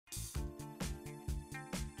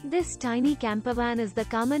This tiny campervan is the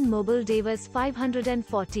Karmann Mobil Davis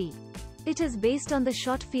 540. It is based on the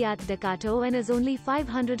short Fiat Ducato and is only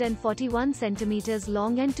 541 cm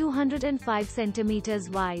long and 205 cm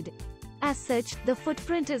wide. As such, the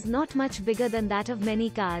footprint is not much bigger than that of many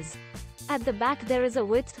cars. At the back there is a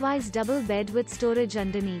widthwise double bed with storage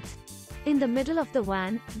underneath. In the middle of the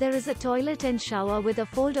van, there is a toilet and shower with a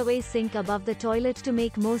fold-away sink above the toilet to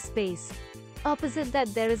make more space. Opposite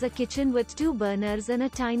that there is a kitchen with 2 burners and a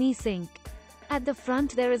tiny sink. At the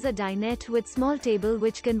front there is a dinette with small table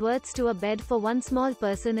which converts to a bed for one small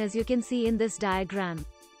person, as you can see in this diagram.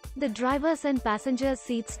 The driver's and passenger's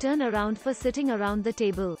seats turn around for sitting around the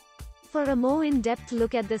table. For a more in-depth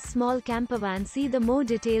look at this small campervan, see the more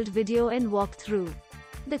detailed video and walkthrough.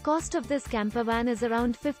 The cost of this campervan is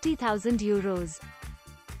around €50,000.